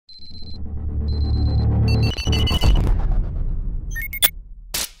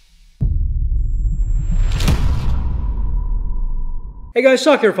Hey guys,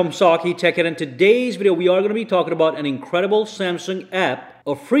 Sak here from SAKITECH, and in today's video we are going to be talking about an incredible Samsung app,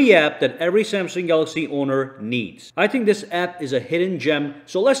 a free app that every Samsung Galaxy owner needs. I think this app is a hidden gem,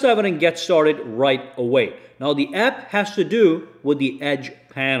 so let's dive in and get started right away. Now the app has to do with the edge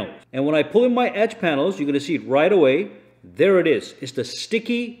panels, and when I pull in my edge panels, you're going to see it right away. There it is. It's the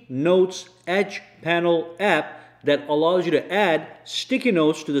Sticky Notes Edge Panel app that allows you to add sticky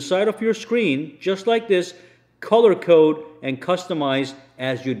notes to the side of your screen, just like this, color code and customize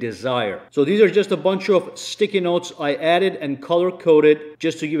as you desire. So these are just a bunch of sticky notes I added and color coded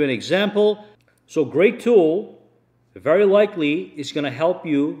just to give you an example. So great tool, very likely it's going to help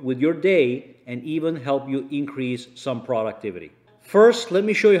you with your day and even help you increase some productivity. First, let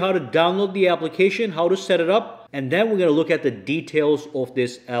me show you how to download the application, how to set it up, and then we're going to look at the details of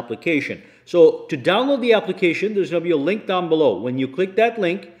this application. So to download the application, there's going to be a link down below. When you click that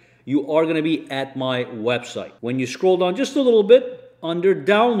link, you are going to be at my website. When you scroll down just a little bit, under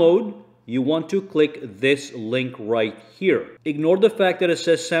download, you want to click this link right here. Ignore the fact that it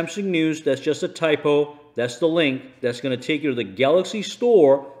says Samsung News. That's just a typo. That's the link that's going to take you to the Galaxy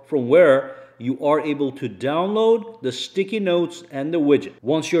Store, from where you are able to download the sticky notes and the widget.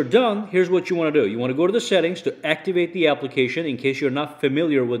 Once you're done, here's what you want to do. You want to go to the settings to activate the application. In case you're not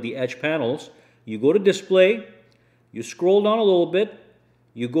familiar with the edge panels, you go to display, you scroll down a little bit,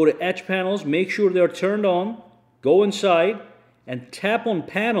 you go to edge panels, make sure they're turned on, go inside and tap on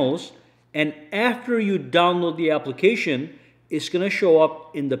panels, and after you download the application, it's going to show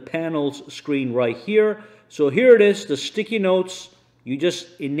up in the panels screen right here. So here it is, the sticky notes. You just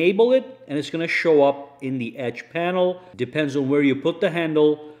enable it and it's going to show up in the edge panel. Depends on where you put the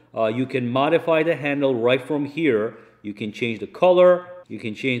handle. You can modify the handle right from here. You can change the color, you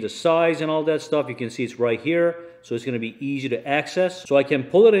can change the size and all that stuff. You can see it's right here. So it's going to be easy to access. So I can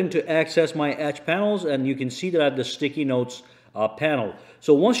pull it in to access my edge panels, and you can see that I have the sticky notes panel.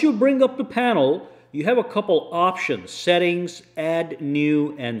 So once you bring up the panel, you have a couple options: settings, add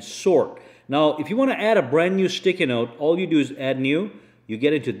new, and sort. Now, if you want to add a brand new sticky note, all you do is add new. You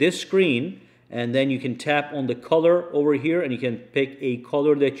get into this screen, and then you can tap on the color over here, and you can pick a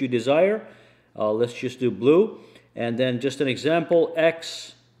color that you desire. Let's just do blue. And then just an example,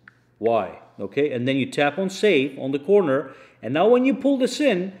 X, Y. Okay, and then you tap on save on the corner, and now when you pull this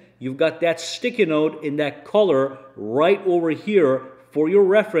in, you've got that sticky note in that color right over here for your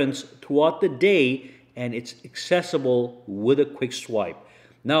reference throughout the day, and it's accessible with a quick swipe.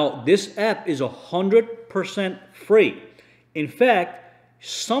 Now, this app is 100% free. In fact,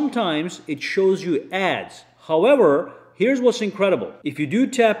 sometimes it shows you ads. However, here's what's incredible. If you do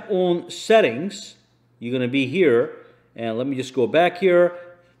tap on settings, you're going to be here, and let me just go back here.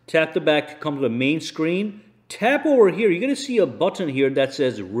 Tap the back to come to the main screen. Tap over here. You're going to see a button here that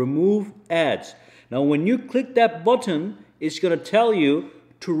says Remove Ads. Now, when you click that button, it's going to tell you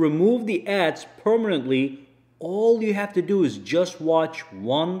to remove the ads permanently. All you have to do is just watch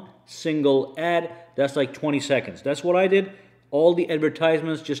one single ad. That's like 20 seconds. That's what I did. All the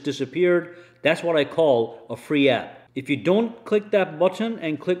advertisements just disappeared. That's what I call a free app. If you don't click that button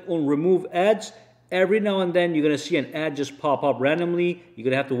and click on Remove Ads, every now and then you're going to see an ad just pop up randomly. You're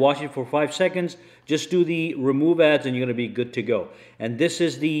going to have to watch it for 5 seconds. Just do the remove ads and you're going to be good to go. And this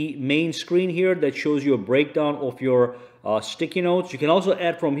is the main screen here that shows you a breakdown of your sticky notes. You can also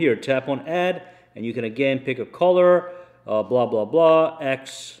add from here. Tap on add and you can again pick a color, blah, blah, blah,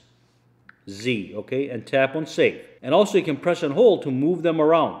 X, Z, okay? And tap on save. And also you can press and hold to move them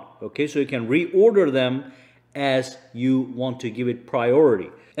around, okay? So you can reorder them as you want to give it priority.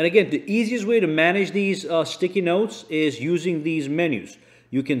 And again, the easiest way to manage these sticky notes is using these menus.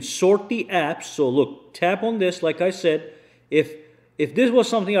 You can sort the apps. So look, tap on this. Like I said, if this was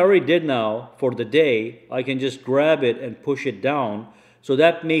something I already did now for the day, I can just grab it and push it down. So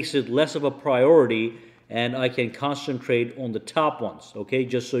that makes it less of a priority, and I can concentrate on the top ones, okay,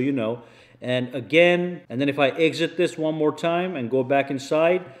 just so you know. And again, and then if I exit this one more time and go back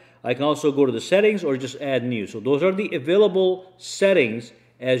inside, I can also go to the settings or just add new. So those are the available settings.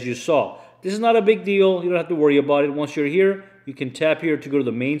 As you saw, this is not a big deal. You don't have to worry about it. Once you're here, you can tap here to go to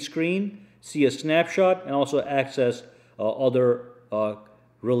the main screen, see a snapshot, and also access other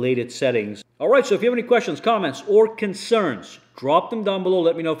related settings. All right, so if you have any questions, comments, or concerns, drop them down below.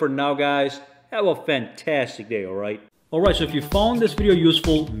 Let me know. For now, guys, have a fantastic day, all right? Alright, so if you found this video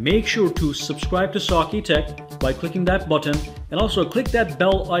useful, make sure to subscribe to SAKITECH by clicking that button, and also click that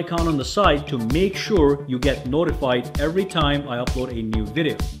bell icon on the side to make sure you get notified every time I upload a new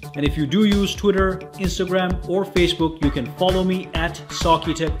video. And if you do use Twitter, Instagram, or Facebook, you can follow me at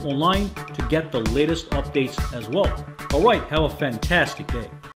SAKITECH online to get the latest updates as well. Alright, have a fantastic day.